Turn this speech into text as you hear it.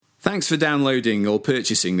Thanks for downloading or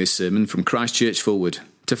purchasing this sermon from Christchurch Fulwood.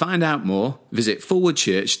 To find out more, visit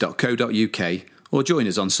fulwoodchurch.co.uk or join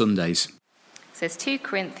us on Sundays. So it's 2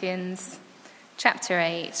 Corinthians chapter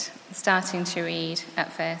 8, starting to read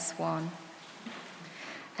at verse 1.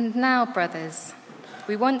 And now, brothers,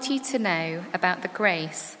 we want you to know about the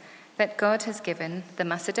grace that God has given the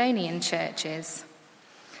Macedonian churches.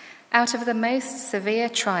 Out of the most severe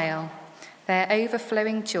trial, their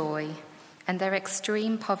overflowing joy and their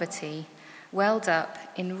extreme poverty welled up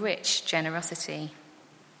in rich generosity.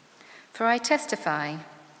 For I testify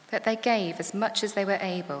that they gave as much as they were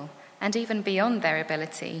able, and even beyond their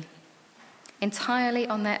ability. Entirely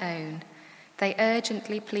on their own, they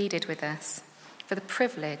urgently pleaded with us for the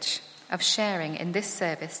privilege of sharing in this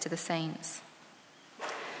service to the saints.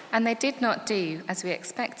 And they did not do as we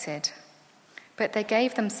expected, but they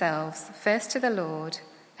gave themselves first to the Lord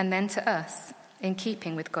and then to us, in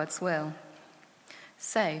keeping with God's will.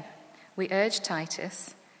 So we urge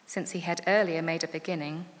Titus, since he had earlier made a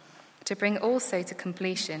beginning, to bring also to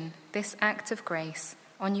completion this act of grace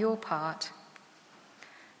on your part.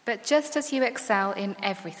 But just as you excel in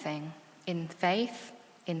everything, in faith,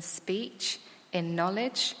 in speech, in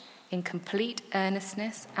knowledge, in complete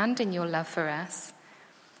earnestness, and in your love for us,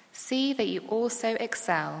 see that you also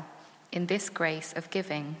excel in this grace of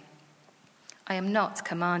giving. I am not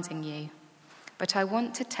commanding you, but I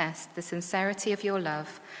want to test the sincerity of your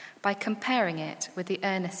love by comparing it with the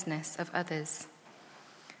earnestness of others.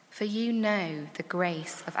 For you know the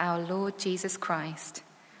grace of our Lord Jesus Christ,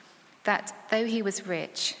 that though he was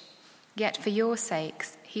rich, yet for your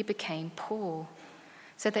sakes he became poor,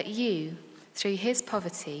 so that you, through his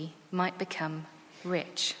poverty, might become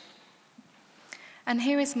rich. And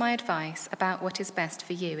here is my advice about what is best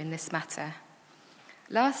for you in this matter.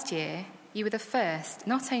 Last year, you were the first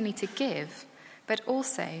not only to give, but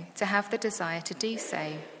also to have the desire to do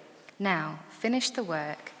so. Now, finish the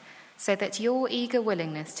work, so that your eager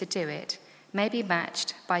willingness to do it may be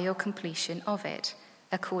matched by your completion of it,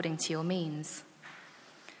 according to your means.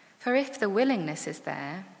 For if the willingness is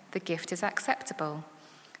there, the gift is acceptable,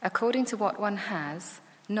 according to what one has,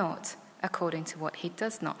 not according to what he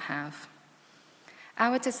does not have.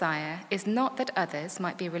 Our desire is not that others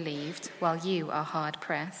might be relieved while you are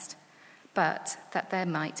hard-pressed, but that there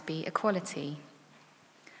might be equality.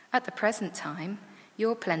 At the present time,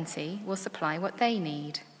 your plenty will supply what they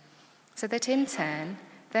need, so that in turn,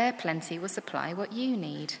 their plenty will supply what you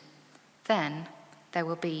need. Then there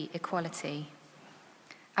will be equality.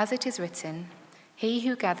 As it is written, he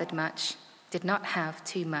who gathered much did not have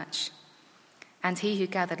too much, and he who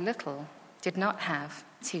gathered little did not have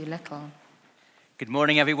too little. Good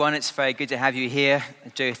morning, everyone. It's very good to have you here.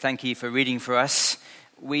 Joe, thank you for reading for us.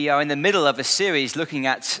 We are in the middle of a series looking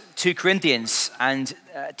at 2 Corinthians, and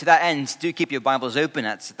to that end, do keep your Bibles open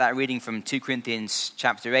at that reading from 2 Corinthians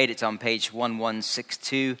chapter 8. It's on page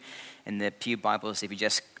 1162 in the Pew Bibles, if you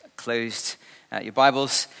just closed your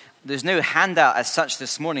Bibles. There's no handout as such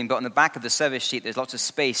this morning, but on the back of the service sheet, there's lots of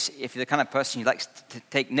space. If you're the kind of person who likes to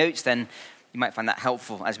take notes, then you might find that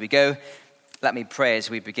helpful as we go. Let me pray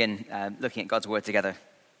as we begin looking at God's Word together.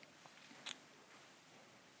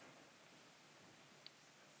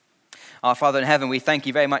 Our Father in heaven, we thank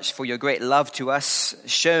you very much for your great love to us,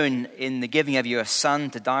 shown in the giving of your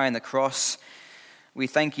Son to die on the cross. We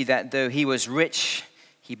thank you that though he was rich,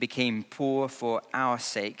 he became poor for our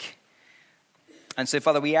sake. And so,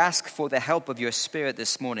 Father, we ask for the help of your Spirit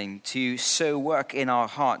this morning to so work in our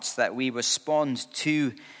hearts that we respond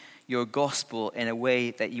to your gospel in a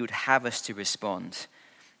way that you would have us to respond.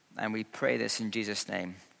 And we pray this in Jesus'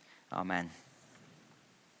 name. Amen.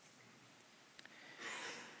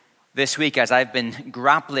 This week, as I've been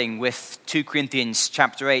grappling with 2 Corinthians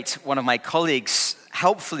chapter 8, one of my colleagues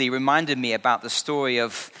helpfully reminded me about the story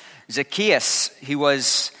of Zacchaeus, who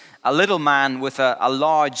was a little man with a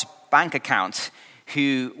large bank account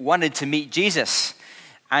who wanted to meet Jesus.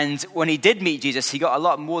 And when he did meet Jesus, he got a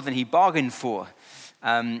lot more than he bargained for.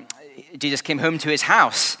 Jesus came home to his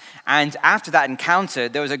house, and after that encounter,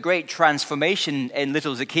 there was a great transformation in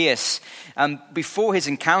little Zacchaeus. Before his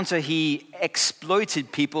encounter, he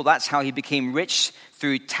exploited people. That's how he became rich,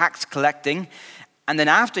 through tax collecting. And then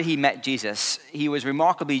after he met Jesus, he was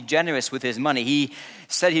remarkably generous with his money. He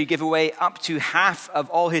said he'd give away up to half of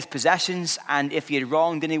all his possessions, and if he had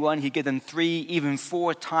wronged anyone, he'd give them 3, even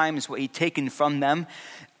 4 times what he'd taken from them.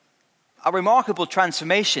 A remarkable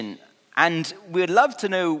transformation. And we'd love to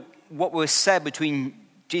know what was said between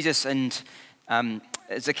Jesus and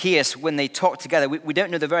Zacchaeus when they talked together. We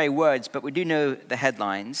don't know the very words, but we do know the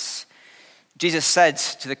headlines. Jesus said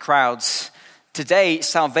to the crowds, "Today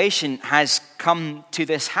salvation has come to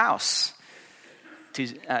this house."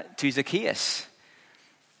 to Zacchaeus.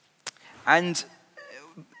 And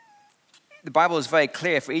the Bible is very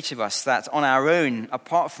clear for each of us that on our own,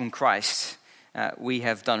 apart from Christ, we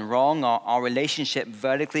have done wrong. Our relationship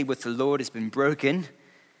vertically with the Lord has been broken.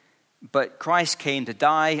 But Christ came to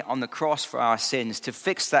die on the cross for our sins, to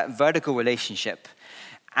fix that vertical relationship.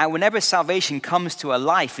 And whenever salvation comes to a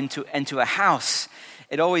life, into a house,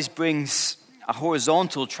 it always brings a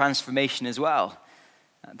horizontal transformation as well.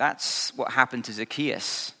 That's what happened to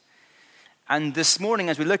Zacchaeus. And this morning,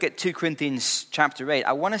 as we look at 2 Corinthians chapter 8,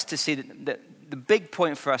 I want us to see that the big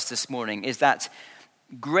point for us this morning is that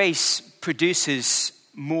grace produces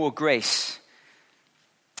more grace.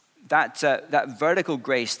 That vertical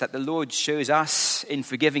grace that the Lord shows us in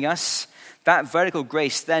forgiving us, that vertical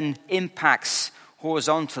grace then impacts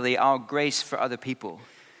horizontally our grace for other people.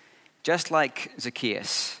 Just like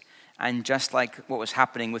Zacchaeus, and just like what was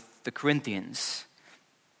happening with the Corinthians.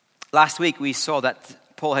 Last week we saw that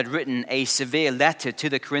Paul had written a severe letter to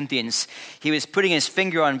the Corinthians. He was putting his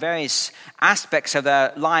finger on various aspects of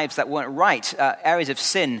their lives that weren't right, areas of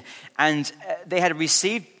sin, and they had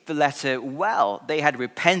received the letter well. They had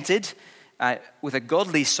repented with a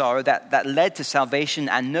godly sorrow that led to salvation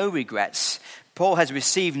and no regrets. Paul has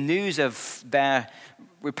received news of their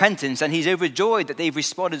repentance, and he's overjoyed that they've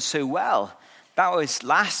responded so well. That was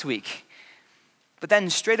last week. But then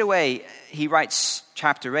straight away, he writes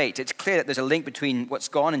chapter 8. It's clear that there's a link between what's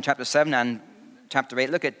gone in chapter 7 and chapter 8.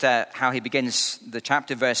 Look at how he begins the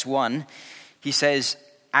chapter, verse 1. He says,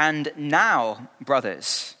 "And now,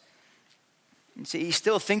 brothers." And see, he's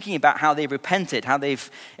still thinking about how they've repented, how they've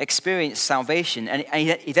experienced salvation. And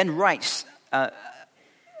he then writes to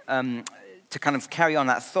kind of carry on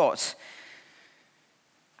that thought.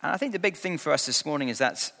 And I think the big thing for us this morning is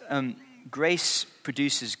that grace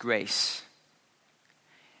produces grace.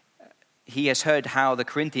 He has heard how the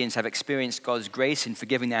Corinthians have experienced God's grace in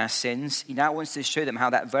forgiving their sins. He now wants to show them how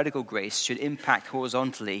that vertical grace should impact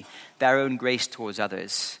horizontally their own grace towards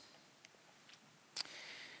others.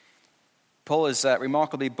 Paul is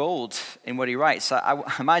remarkably bold in what he writes. I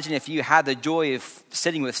imagine if you had the joy of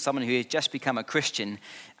sitting with someone who had just become a Christian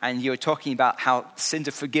and you were talking about how sins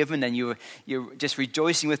are forgiven and you're just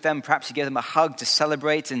rejoicing with them, perhaps you give them a hug to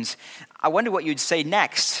celebrate, and I wonder what you'd say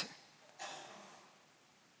next.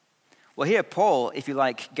 Well, here Paul, if you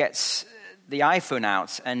like, gets the iPhone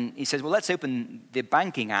out and he says, well, let's open the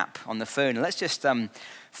banking app on the phone and let's just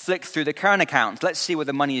flick through the current account. Let's see where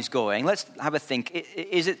the money is going. Let's have a think.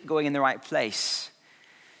 Is it going in the right place?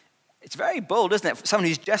 It's very bold, isn't it? For someone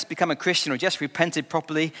who's just become a Christian or just repented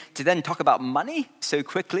properly to then talk about money so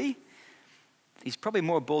quickly. He's probably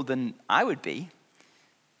more bold than I would be.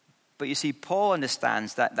 But you see, Paul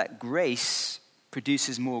understands that grace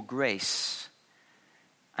produces more grace.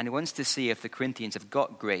 And he wants to see if the Corinthians have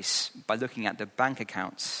got grace by looking at their bank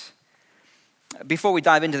accounts. Before we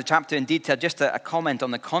dive into the chapter in detail, just a comment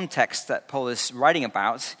on the context that Paul is writing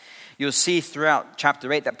about. You'll see throughout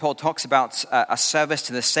chapter 8 that Paul talks about a service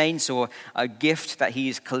to the saints or a gift that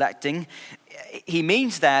he's collecting. He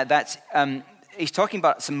means there that he's talking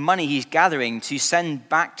about some money he's gathering to send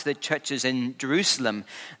back to the churches in Jerusalem.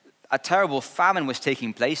 A terrible famine was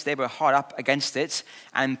taking place. They were hard up against it.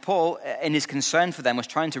 And Paul, in his concern for them, was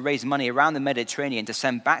trying to raise money around the Mediterranean to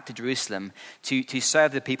send back to Jerusalem to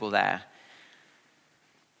serve the people there.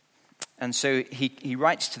 And so he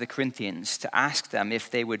writes to the Corinthians to ask them if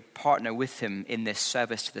they would partner with him in this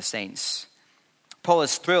service to the saints. Paul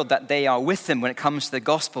is thrilled that they are with him when it comes to the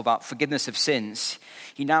gospel about forgiveness of sins.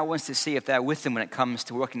 He now wants to see if they're with him when it comes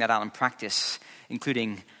to working that out in practice,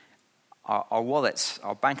 including our wallets,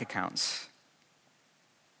 our bank accounts.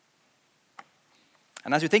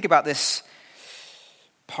 And as we think about this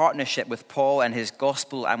partnership with Paul and his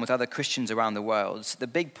gospel and with other Christians around the world, the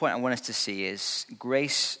big point I want us to see is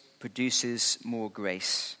grace produces more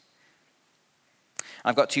grace.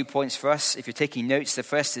 I've got 2 points for us. If you're taking notes, the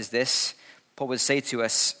first is this. Paul would say to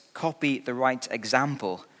us, copy the right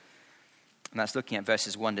example. And that's looking at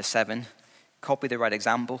verses 1 to 7. Copy the right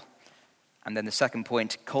example. And then the second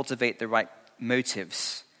point, cultivate the right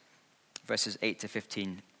motives. Verses 8 to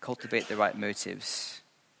 15. Cultivate the right motives.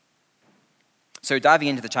 So diving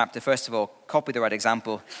into the chapter, first of all, copy the right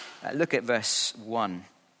example. Look at verse 1.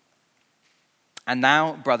 And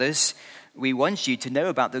now, brothers, we want you to know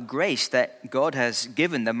about the grace that God has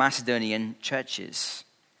given the Macedonian churches.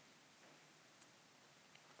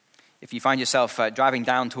 If you find yourself driving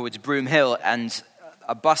down towards Broom Hill and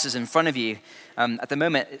a bus is in front of you, at the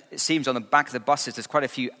moment it seems on the back of the buses there's quite a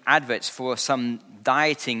few adverts for some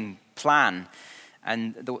dieting plan.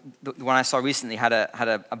 And the one I saw recently had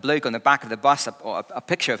a bloke on the back of the bus, or a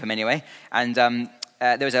picture of him anyway, and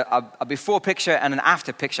there was a before picture and an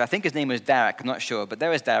after picture. I think his name was Derek, I'm not sure, but there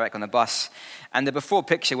was Derek on the bus. And the before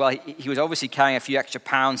picture, well, he was obviously carrying a few extra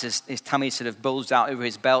pounds. His tummy sort of bulged out over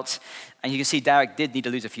his belt. And you can see Derek did need to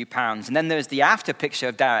lose a few pounds. And then there's the after picture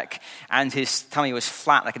of Derek, and his tummy was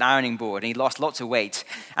flat like an ironing board, and he lost lots of weight.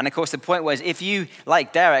 And of course, the point was, if you,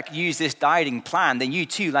 like Derek, use this dieting plan, then you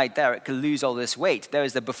too, like Derek, could lose all this weight. There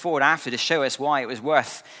was the before and after to show us why it was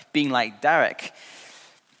worth being like Derek.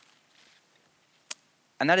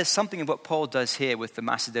 And that is something of what Paul does here with the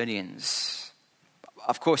Macedonians.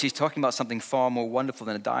 Of course, he's talking about something far more wonderful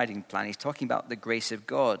than a dieting plan. He's talking about the grace of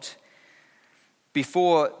God.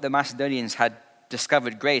 Before the Macedonians had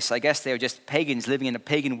discovered grace, I guess they were just pagans living in a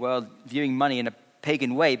pagan world, viewing money in a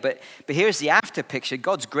pagan way. But here's the after picture.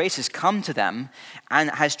 God's grace has come to them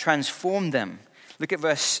and has transformed them. Look at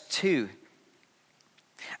verse 2.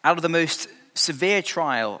 Out of the most severe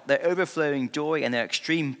trial, their overflowing joy and their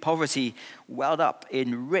extreme poverty welled up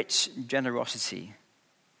in rich generosity.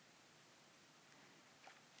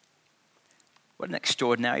 What an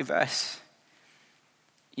extraordinary verse.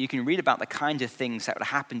 You can read about the kind of things that would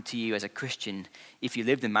happen to you as a Christian if you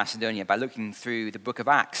lived in Macedonia by looking through the book of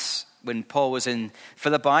Acts. When Paul was in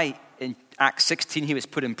Philippi, in Acts 16, he was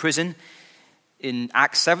put in prison. In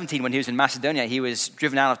Acts 17, when he was in Macedonia, he was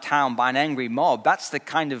driven out of town by an angry mob. That's the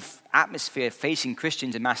kind of atmosphere facing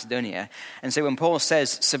Christians in Macedonia. And so when Paul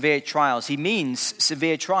says severe trials, he means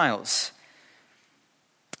severe trials.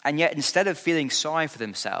 And yet, instead of feeling sorry for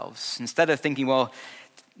themselves, instead of thinking, well,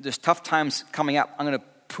 there's tough times coming up, I'm going to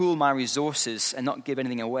pool my resources and not give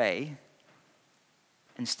anything away.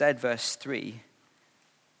 Instead, verse 3,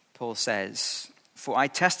 Paul says, "For I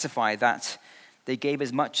testify that they gave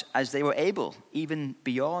as much as they were able, even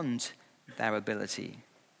beyond their ability."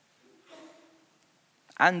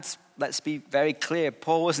 And let's be very clear,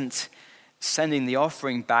 Paul wasn't sending the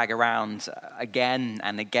offering bag around again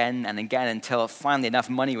and again and again until finally enough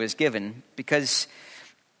money was given, because,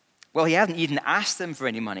 well, he hadn't even asked them for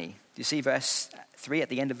any money. Do you see verse 3, at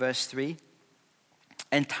the end of verse 3?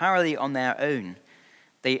 Entirely on their own,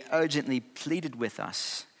 they urgently pleaded with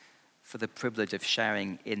us for the privilege of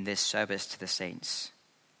sharing in this service to the saints.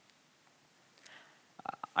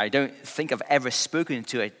 I don't think I've ever spoken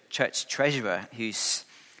to a church treasurer who's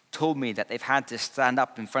told me that they've had to stand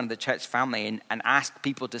up in front of the church family and ask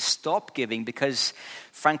people to stop giving because,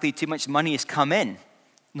 frankly, too much money has come in.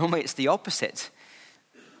 Normally it's the opposite.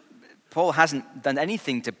 Paul hasn't done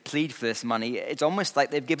anything to plead for this money. It's almost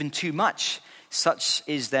like they've given too much. Such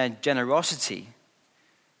is their generosity.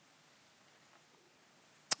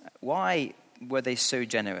 Why were they so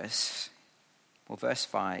generous? Well, verse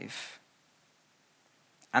 5.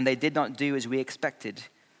 And they did not do as we expected,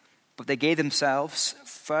 but they gave themselves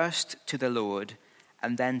first to the Lord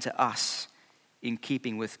and then to us, in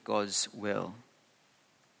keeping with God's will.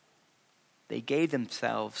 They gave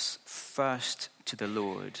themselves first to the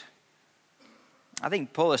Lord. I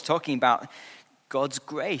think Paul is talking about God's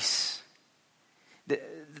grace.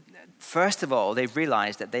 First of all, they've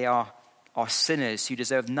realized that they are sinners who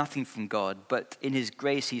deserve nothing from God, but in his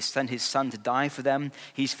grace, he's sent his son to die for them.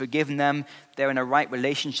 He's forgiven them. They're in a right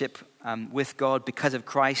relationship with God because of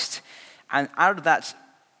Christ. And out of that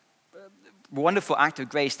wonderful act of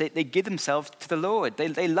grace, they give themselves to the Lord.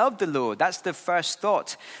 They love the Lord. That's the first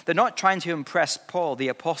thought. They're not trying to impress Paul, the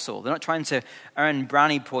apostle. They're not trying to earn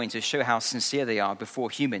brownie points to show how sincere they are before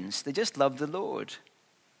humans. They just love the Lord.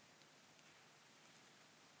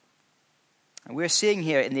 And we're seeing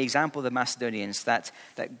here in the example of the Macedonians that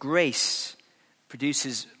grace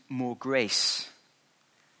produces more grace.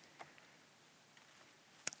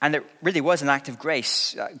 And it really was an act of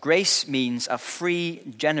grace. Grace means a free,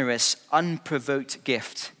 generous, unprovoked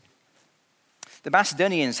gift. The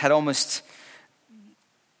Macedonians had almost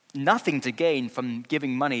nothing to gain from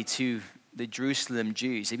giving money to the Jerusalem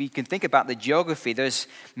Jews. If you can think about the geography, there's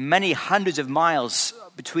many hundreds of miles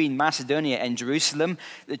between Macedonia and Jerusalem.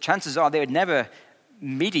 The chances are they would never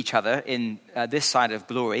meet each other in this side of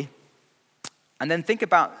glory. And then think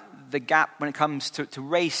about the gap when it comes to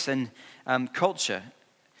race and culture.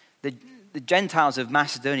 The Gentiles of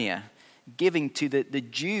Macedonia giving to the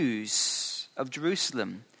Jews of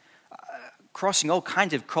Jerusalem, crossing all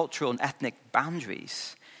kinds of cultural and ethnic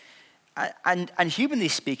boundaries. And humanly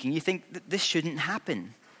speaking, you think that this shouldn't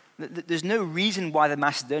happen. There's no reason why the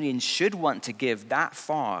Macedonians should want to give that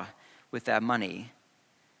far with their money,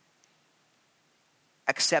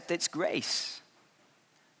 except it's grace.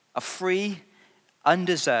 A free,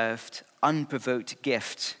 undeserved, unprovoked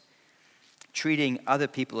gift, treating other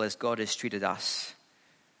people as God has treated us.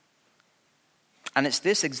 And it's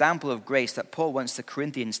this example of grace that Paul wants the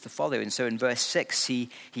Corinthians to follow. And so in verse 6, he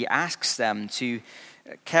asks them to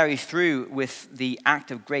carry through with the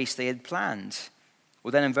act of grace they had planned.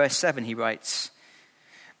 Well, then in verse 7 he writes,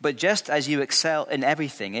 "But just as you excel in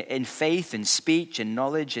everything, in faith, in speech, in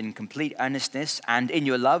knowledge, in complete earnestness, and in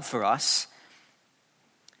your love for us,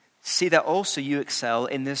 see that also you excel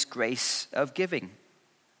in this grace of giving."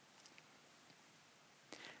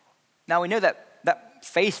 Now we know that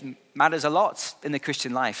faith matters a lot in the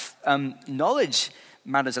Christian life. Knowledge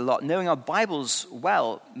matters a lot. Knowing our Bibles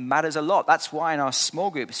well matters a lot. That's why in our small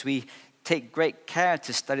groups we take great care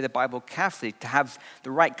to study the Bible carefully, to have the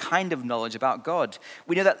right kind of knowledge about God.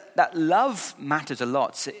 We know that love matters a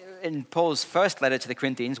lot. In Paul's first letter to the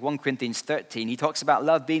Corinthians, 1 Corinthians 13, he talks about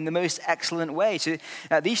love being the most excellent way. So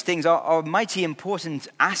these things are mighty important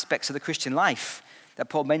aspects of the Christian life that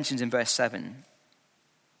Paul mentions in verse 7.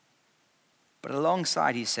 But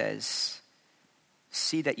alongside, he says,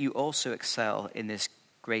 see that you also excel in this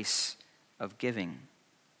grace of giving.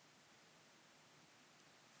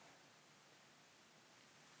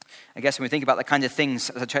 I guess when we think about the kind of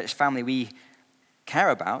things as a church family we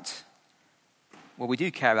care about, well, we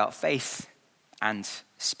do care about faith and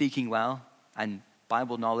speaking well and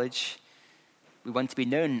Bible knowledge. We want to be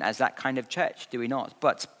known as that kind of church, do we not?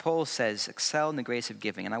 But Paul says, excel in the grace of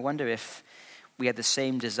giving. And I wonder if we had the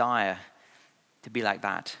same desire to be like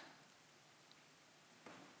that.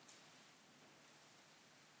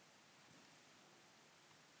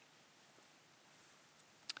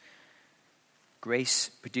 Grace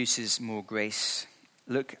produces more grace.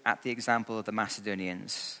 Look at the example of the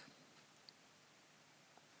Macedonians.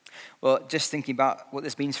 Well, just thinking about what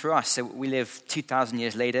this means for us. So we live 2,000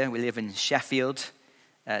 years later. We live in Sheffield,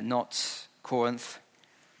 not Corinth.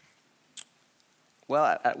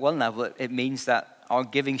 Well, at one level, it means that our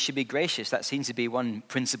giving should be gracious. That seems to be one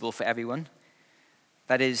principle for everyone.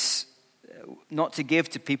 That is, not to give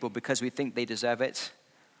to people because we think they deserve it,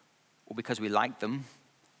 or because we like them,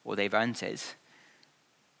 or they've earned it,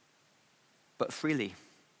 but freely,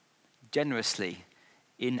 generously,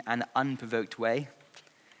 in an unprovoked way.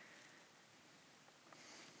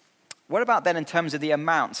 What about then in terms of the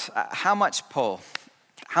amount? How much, Paul?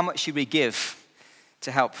 How much should we give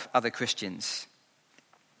to help other Christians?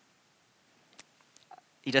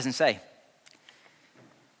 He doesn't say.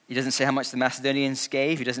 He doesn't say how much the Macedonians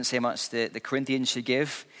gave. He doesn't say how much the Corinthians should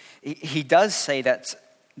give. He does say that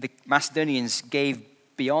the Macedonians gave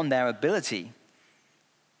beyond their ability.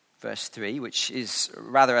 Verse 3, which is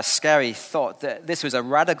rather a scary thought, that this was a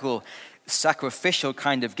radical, sacrificial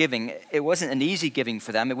kind of giving. It wasn't an easy giving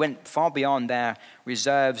for them. It went far beyond their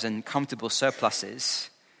reserves and comfortable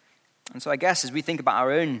surpluses. And so I guess as we think about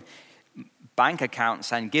our own bank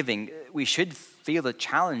accounts and giving, we should feel the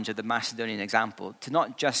challenge of the Macedonian example, to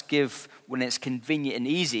not just give when it's convenient and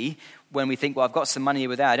easy, when we think, well, I've got some money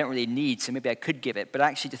over there I don't really need, so maybe I could give it, but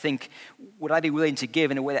actually to think, would I be willing to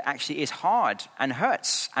give in a way that actually is hard and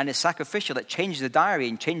hurts and is sacrificial, that changes the diary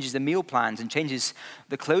and changes the meal plans and changes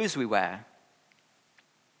the clothes we wear?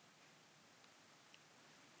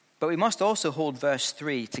 But we must also hold verse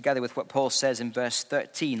 3 together with what Paul says in verse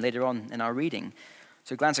 13 later on in our reading.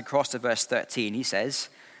 So glance across to verse 13. He says,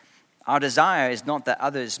 "Our desire is not that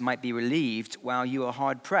others might be relieved while you are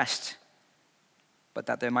hard pressed, but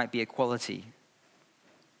that there might be equality."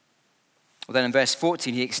 Well, then in verse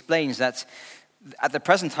 14, he explains that at the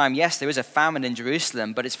present time, yes, there is a famine in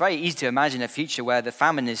Jerusalem, but it's very easy to imagine a future where the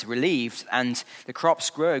famine is relieved and the crops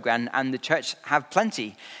grow and the church have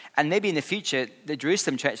plenty. And maybe in the future, the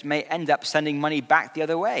Jerusalem church may end up sending money back the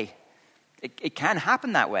other way. It can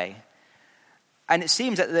happen that way. And it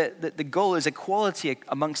seems that the goal is equality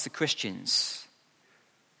amongst the Christians.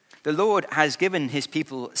 The Lord has given his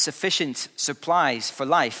people sufficient supplies for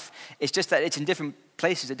life. It's just that it's in different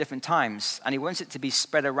places at different times, and he wants it to be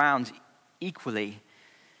spread around equally.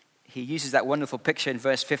 He uses that wonderful picture in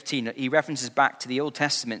verse 15. He references back to the Old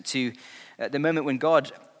Testament, to the moment when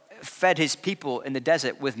God fed his people in the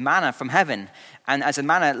desert with manna from heaven. And as the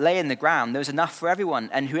manna lay in the ground, there was enough for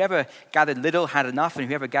everyone. And whoever gathered little had enough, and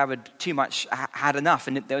whoever gathered too much had enough.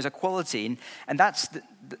 And there was equality. And that's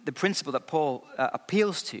the principle that Paul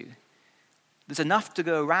appeals to. There's enough to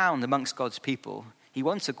go around amongst God's people. He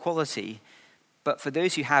wants equality. But for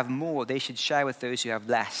those who have more, they should share with those who have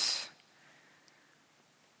less.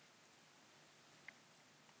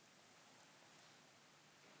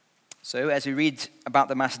 So as we read about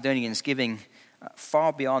the Macedonians giving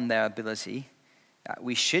far beyond their ability,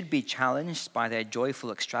 we should be challenged by their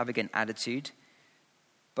joyful, extravagant attitude,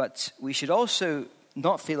 but we should also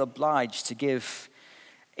not feel obliged to give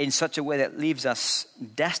in such a way that leaves us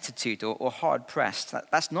destitute or hard-pressed.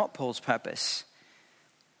 That's not Paul's purpose.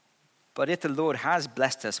 But if the Lord has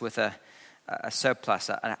blessed us with a surplus,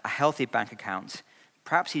 a healthy bank account,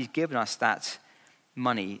 perhaps he's given us that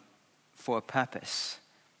money for a purpose,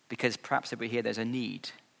 because perhaps over here there's a need.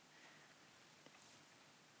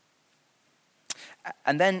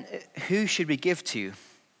 And then, who should we give to?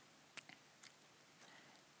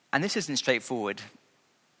 And this isn't straightforward,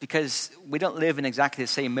 because we don't live in exactly the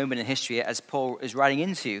same moment in history as Paul is writing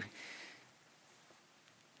into.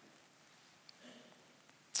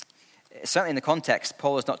 Certainly in the context,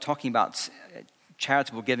 Paul is not talking about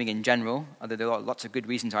charitable giving in general, although there are lots of good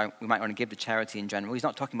reasons why we might want to give to charity in general. He's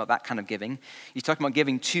not talking about that kind of giving. He's talking about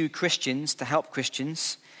giving to Christians, to help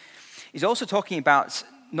Christians. He's also talking about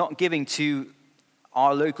not giving to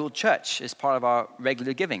our local church as part of our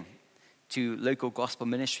regular giving, to local gospel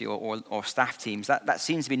ministry or staff teams. That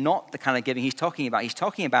seems to be not the kind of giving he's talking about. He's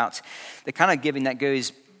talking about the kind of giving that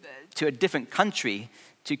goes to a different country,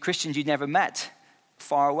 to Christians you never met,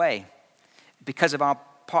 far away, because of our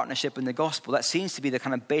partnership in the gospel. That seems to be the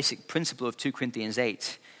kind of basic principle of 2 Corinthians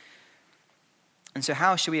 8. And so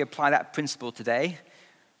how should we apply that principle today?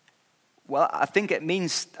 Well, I think it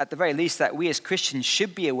means, at the very least, that we as Christians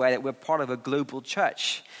should be aware that we're part of a global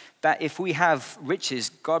church. That if we have riches,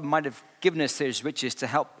 God might have given us those riches to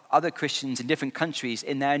help other Christians in different countries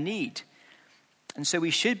in their need. And so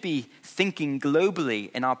we should be thinking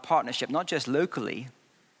globally in our partnership, not just locally.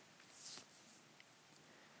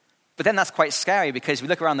 But then that's quite scary, because we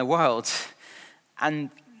look around the world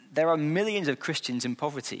and there are millions of Christians in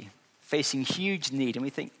poverty facing huge need, and we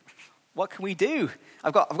think, what can we do?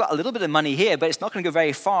 I've got a little bit of money here, but it's not going to go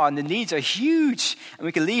very far, and the needs are huge, and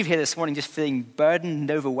we can leave here this morning just feeling burdened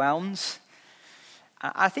and overwhelmed.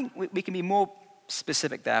 I think we can be more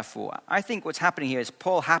specific, therefore. I think what's happening here is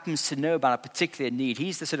Paul happens to know about a particular need.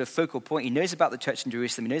 He's the sort of focal point. He knows about the church in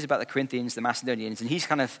Jerusalem. He knows about the Corinthians, the Macedonians, and he's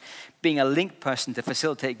kind of being a link person to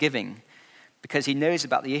facilitate giving because he knows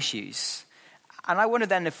about the issues. And I wonder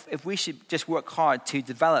then if we should just work hard to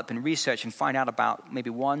develop and research and find out about maybe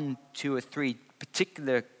 1, 2, or 3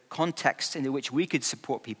 particular contexts in which we could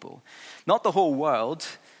support people. Not the whole world,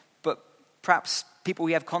 but perhaps people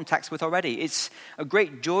we have contacts with already. It's a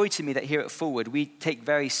great joy to me that here at Forward we take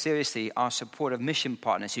very seriously our support of mission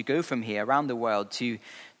partners who go from here around the world to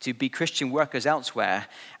be Christian workers elsewhere.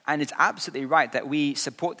 And it's absolutely right that we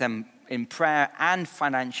support them in prayer and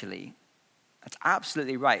financially. That's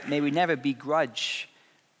absolutely right. May we never begrudge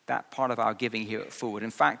that part of our giving here at Forward.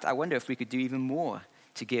 In fact, I wonder if we could do even more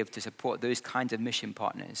to give to support those kinds of mission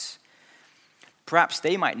partners. Perhaps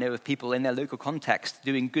they might know of people in their local context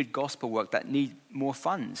doing good gospel work that need more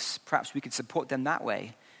funds. Perhaps we could support them that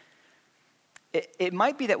way. It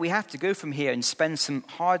might be that we have to go from here and spend some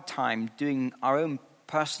hard time doing our own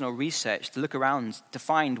personal research to look around to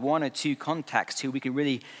find 1 or 2 contacts who we can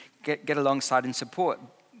really get alongside and support.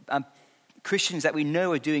 Christians that we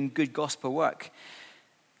know are doing good gospel work.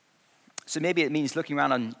 So maybe it means looking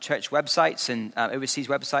around on church websites and overseas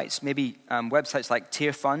websites, maybe websites like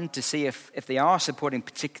Tear Fund, to see if they are supporting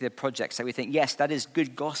particular projects that we think, yes, that is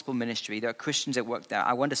good gospel ministry. There are Christians at work there.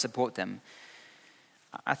 I want to support them.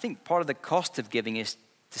 I think part of the cost of giving is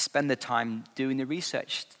to spend the time doing the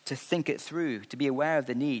research, to think it through, to be aware of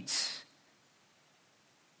the needs.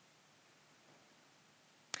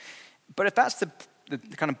 But if that's the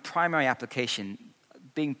kind of primary application,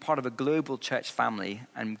 being part of a global church family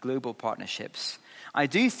and global partnerships, I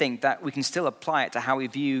do think that we can still apply it to how we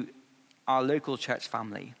view our local church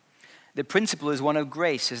family. The principle is one of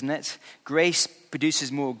grace, isn't it? Grace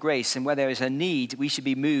produces more grace, and where there is a need, we should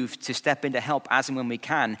be moved to step in to help as and when we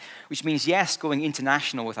can, which means, yes, going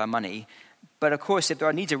international with our money, but of course, if there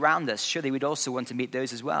are needs around us, surely we'd also want to meet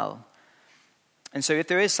those as well. And so if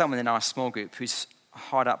there is someone in our small group who's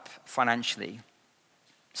hard up financially,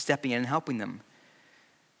 stepping in and helping them.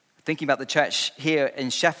 Thinking about the church here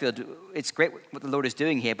in Sheffield, it's great what the Lord is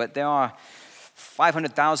doing here, but there are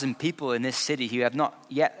 500,000 people in this city who have not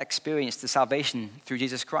yet experienced the salvation through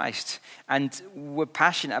Jesus Christ. And we're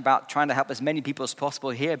passionate about trying to help as many people as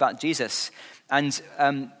possible hear about Jesus. And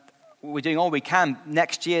we're doing all we can.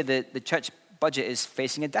 Next year, the church budget is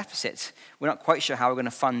facing a deficit. We're not quite sure how we're going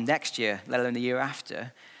to fund next year, let alone the year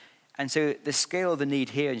after. And so the scale of the need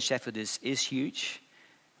here in Sheffield is huge.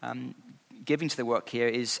 Giving to the work here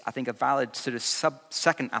is, I think, a valid sort of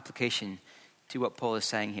second application to what Paul is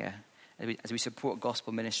saying here as we support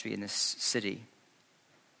gospel ministry in this city.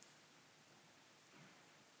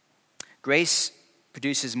 Grace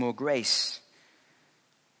produces more grace.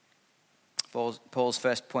 Paul's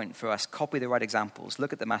first point for us: copy the right examples.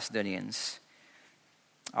 Look at the Macedonians.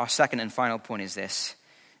 Our second and final point is this: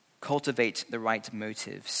 cultivate the right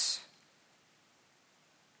motives.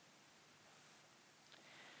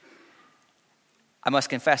 I must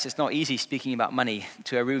confess, it's not easy speaking about money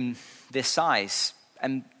to a room this size.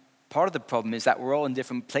 And part of the problem is that we're all in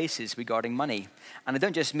different places regarding money. And I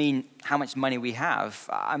don't just mean how much money we have.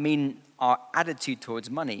 I mean our attitude towards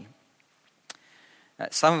money.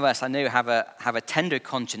 Some of us, I know, have a tender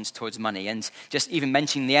conscience towards money, and just even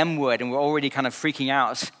mentioning the M word, and we're already kind of freaking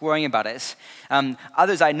out, worrying about it.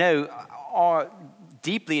 Others I know are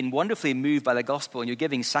deeply and wonderfully moved by the gospel, and you're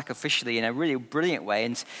giving sacrificially in a really brilliant way.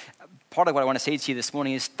 And part of what I want to say to you this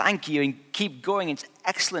morning is thank you, and keep going. It's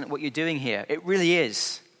excellent what you're doing here. It really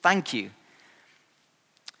is. Thank you.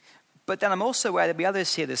 But then I'm also aware there'll be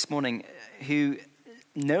others here this morning who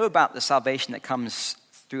know about the salvation that comes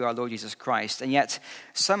through our Lord Jesus Christ, and yet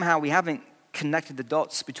somehow we haven't connected the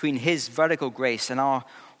dots between his vertical grace and our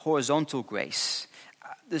horizontal grace.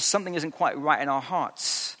 There's something isn't quite right in our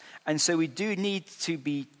hearts, and so we do need to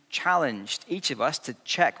be challenged, each of us, to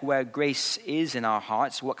check where grace is in our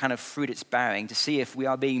hearts, what kind of fruit it's bearing, to see if we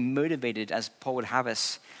are being motivated as Paul would have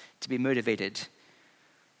us to be motivated.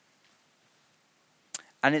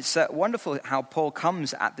 And it's wonderful how Paul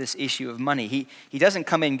comes at this issue of money. He doesn't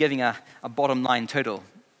come in giving a bottom line total.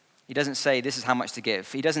 He doesn't say, this is how much to give.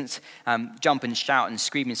 He doesn't jump and shout and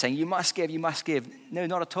scream and saying, you must give, you must give. No,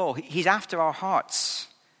 not at all. He's after our hearts.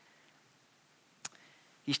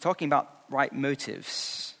 He's talking about right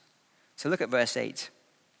motives. So look at verse 8.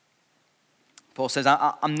 Paul says,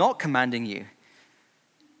 I'm not commanding you,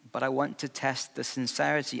 but I want to test the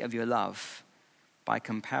sincerity of your love by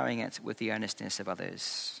comparing it with the earnestness of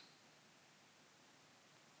others.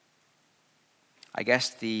 I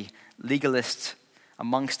guess the legalist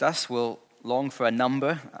amongst us will long for a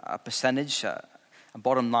number, a percentage, a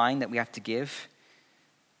bottom line that we have to give.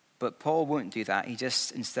 But Paul won't do that. He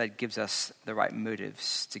just instead gives us the right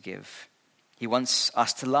motives to give. He wants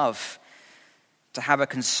us to love, to have a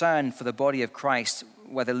concern for the body of Christ,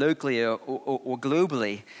 whether locally or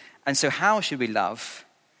globally. And so how should we love?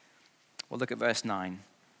 Well, look at verse 9.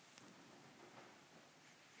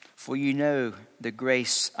 For you know the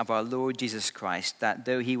grace of our Lord Jesus Christ, that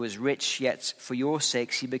though he was rich, yet for your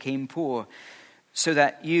sakes he became poor, so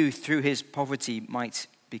that you through his poverty might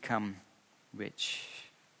become rich.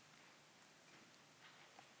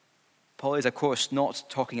 Paul is, of course, not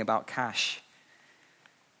talking about cash.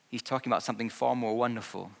 He's talking about something far more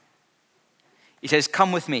wonderful. He says,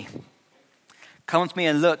 come with me. Come with me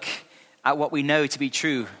and look at what we know to be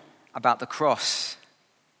true about the cross.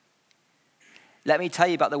 Let me tell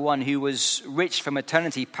you about the one who was rich from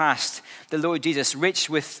eternity past, the Lord Jesus, rich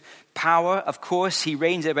with power, of course, he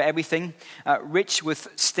reigns over everything, rich with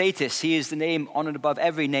status, he is the name honored above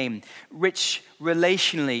every name, rich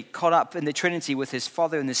relationally, caught up in the Trinity with his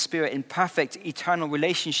Father and the Spirit in perfect eternal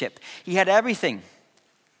relationship. He had everything.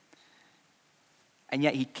 And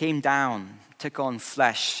yet he came down, took on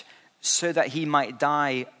flesh, so that he might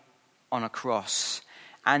die on a cross.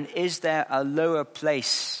 And is there a lower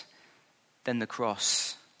place than the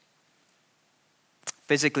cross?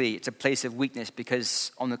 Physically, it's a place of weakness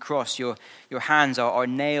because on the cross, your hands are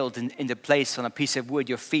nailed into place on a piece of wood.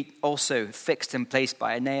 Your feet also fixed in place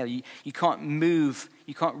by a nail. You can't move.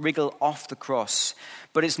 You can't wriggle off the cross.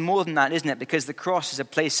 But it's more than that, isn't it? Because the cross is a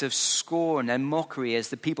place of scorn and mockery as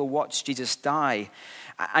the people watch Jesus die.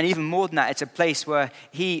 And even more than that, it's a place where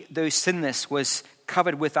he, though sinless, was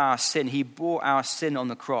covered with our sin. He bore our sin on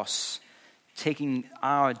the cross, taking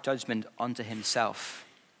our judgment onto himself.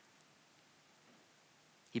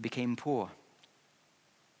 He became poor,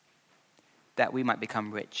 that we might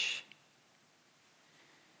become rich.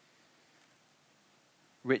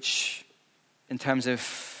 Rich in terms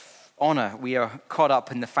of honor, we are caught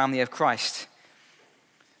up in the family of Christ.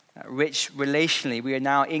 Rich relationally, we are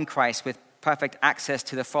now in Christ with perfect access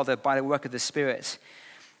to the Father by the work of the Spirit.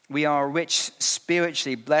 We are rich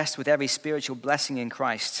spiritually, blessed with every spiritual blessing in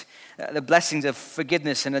Christ. The blessings of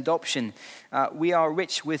forgiveness and adoption. We are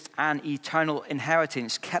rich with an eternal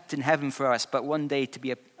inheritance kept in heaven for us, but one day to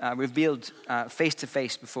be revealed face to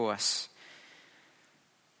face before us.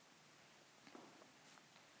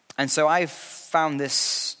 And so I've found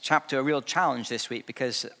this chapter a real challenge this week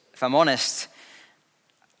because, if I'm honest,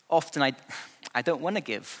 often I don't want to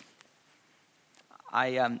give.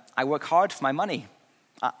 I work hard for my money.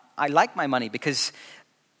 I like my money because,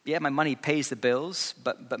 my money pays the bills,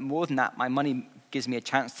 but more than that, my money gives me a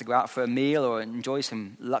chance to go out for a meal or enjoy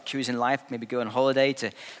some luxuries in life, maybe go on holiday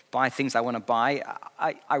to buy things I want to buy.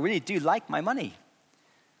 I really do like my money.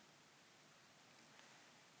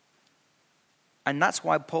 And that's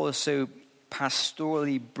why Paul is so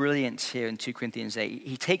pastorally brilliant here in 2 Corinthians 8.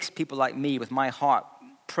 He takes people like me with my heart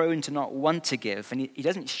prone to not want to give, and he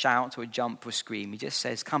doesn't shout or jump or scream. He just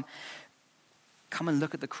says, come and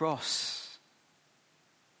look at the cross.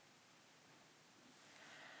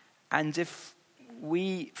 And if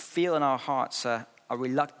we feel in our hearts a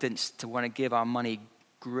reluctance to want to give our money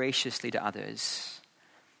graciously to others,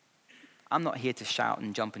 I'm not here to shout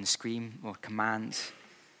and jump and scream or command.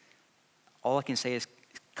 All I can say is,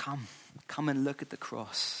 come and look at the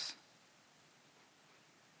cross.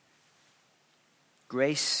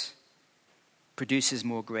 Grace produces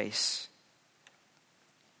more grace.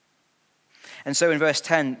 And so in verse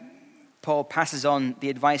 10, Paul passes on the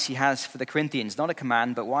advice he has for the Corinthians, not a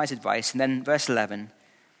command, but wise advice. And then verse 11,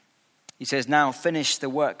 he says, now finish the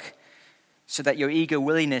work so that your eager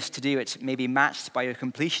willingness to do it may be matched by your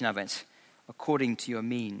completion of it according to your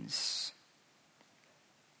means.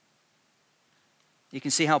 You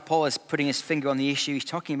can see how Paul is putting his finger on the issue. He's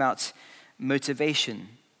talking about motivation,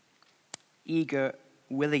 eager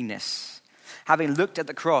willingness. Having looked at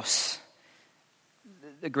the cross,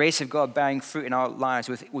 the grace of God bearing fruit in our lives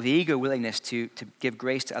with eager willingness to give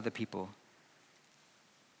grace to other people.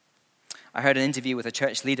 I heard an interview with a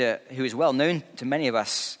church leader who is well known to many of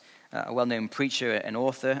us, a well-known preacher and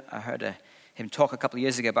author. I heard him talk a couple of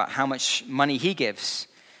years ago about how much money he gives.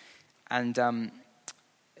 And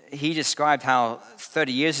he described how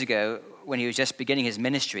 30 years ago, when he was just beginning his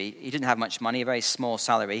ministry, he didn't have much money, a very small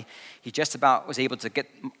salary. He just about was able to get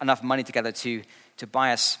enough money together to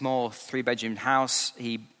buy a small 3-bedroom house.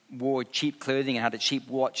 He wore cheap clothing and had a cheap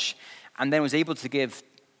watch, and then was able to give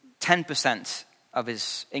 10% of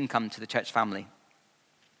his income to the church family.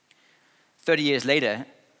 30 years later,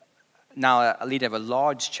 now a leader of a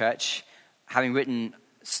large church, having written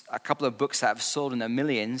a couple of books that have sold in the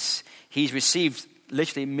millions, he's received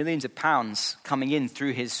literally millions of pounds coming in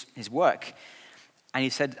through his work. And he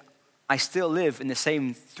said, I still live in the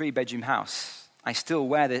same 3-bedroom house. I still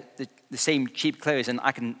wear the same cheap clothes, and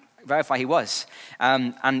I can verify he was.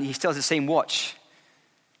 And he still has the same watch.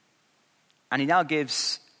 And he now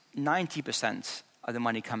gives 90% of the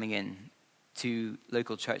money coming in to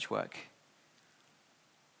local church work.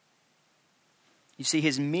 You see,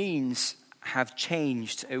 his means have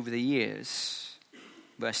changed over the years.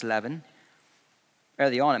 Verse 11.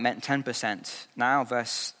 Early on, it meant 10%. Now,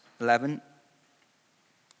 verse 11,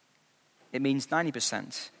 it means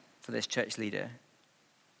 90% for this church leader.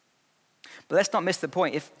 But let's not miss the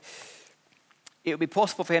point. If it would be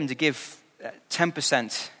possible for him to give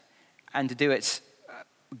 10% and to do it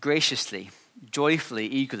graciously, joyfully,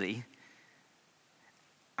 eagerly,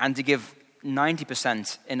 and to give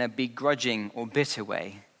 90% in a begrudging or bitter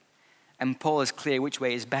way, and Paul is clear which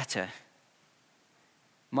way is better.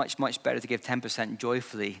 Much, much better to give 10%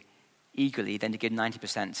 joyfully, eagerly, than to give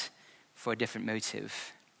 90% for a different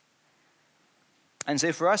motive. And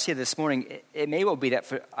so for us here this morning, it may well be that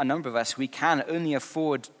for a number of us, we can only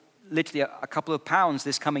afford literally a couple of pounds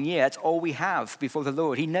this coming year. That's all we have before the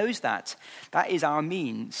Lord. He knows that. That is our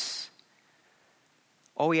means.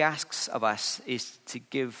 All he asks of us is to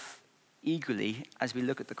give eagerly as we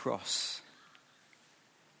look at the cross.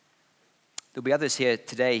 There'll be others here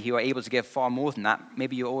today who are able to give far more than that.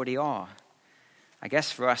 Maybe you already are. I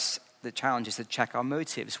guess for us, the challenge is to check our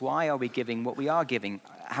motives. Why are we giving what we are giving?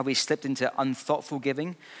 Have we slipped into unthoughtful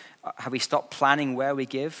giving? Have we stopped planning where we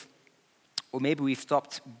give? Or maybe we've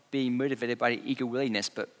stopped being motivated by eager willingness,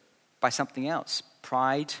 but by something else.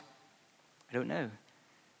 Pride? I don't know.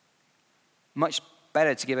 Much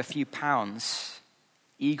better to give a few pounds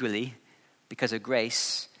eagerly because of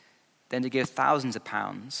grace than to give thousands of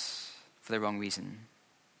pounds for the wrong reason.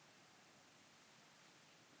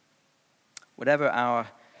 Whatever our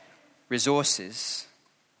resources,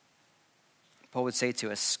 Paul would say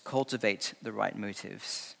to us, cultivate the right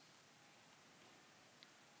motives.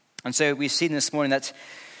 And so we've seen this morning that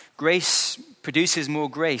grace produces more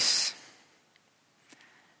grace.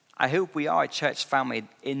 I hope we are a church family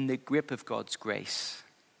in the grip of God's grace.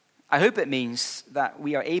 I hope it means that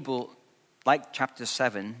we are able, like chapter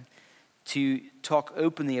 7, to talk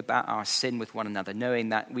openly about our sin with one another, knowing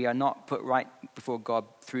that we are not put right before God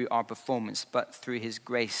through our performance, but through his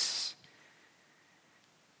grace.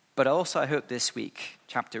 But also I hope this week,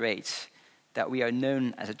 chapter 8, that we are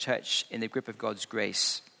known as a church in the grip of God's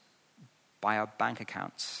grace by our bank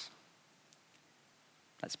accounts.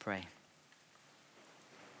 Let's pray.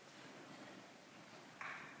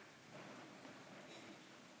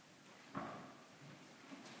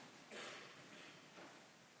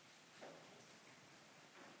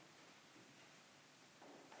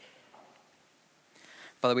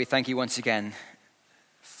 Father, we thank you once again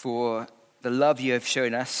for the love you have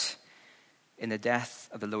shown us in the death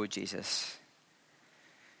of the Lord Jesus.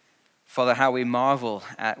 Father, how we marvel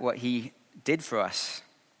at what he did for us,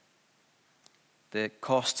 the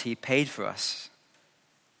cost he paid for us.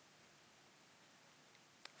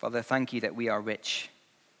 Father, thank you that we are rich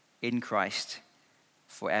in Christ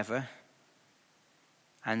forever.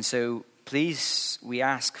 And so please, we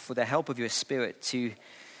ask for the help of your Spirit to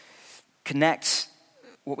connect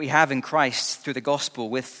what we have in Christ through the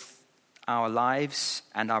gospel with our lives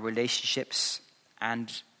and our relationships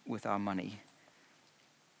and with our money.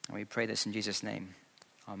 And we pray this in Jesus' name.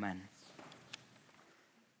 Amen.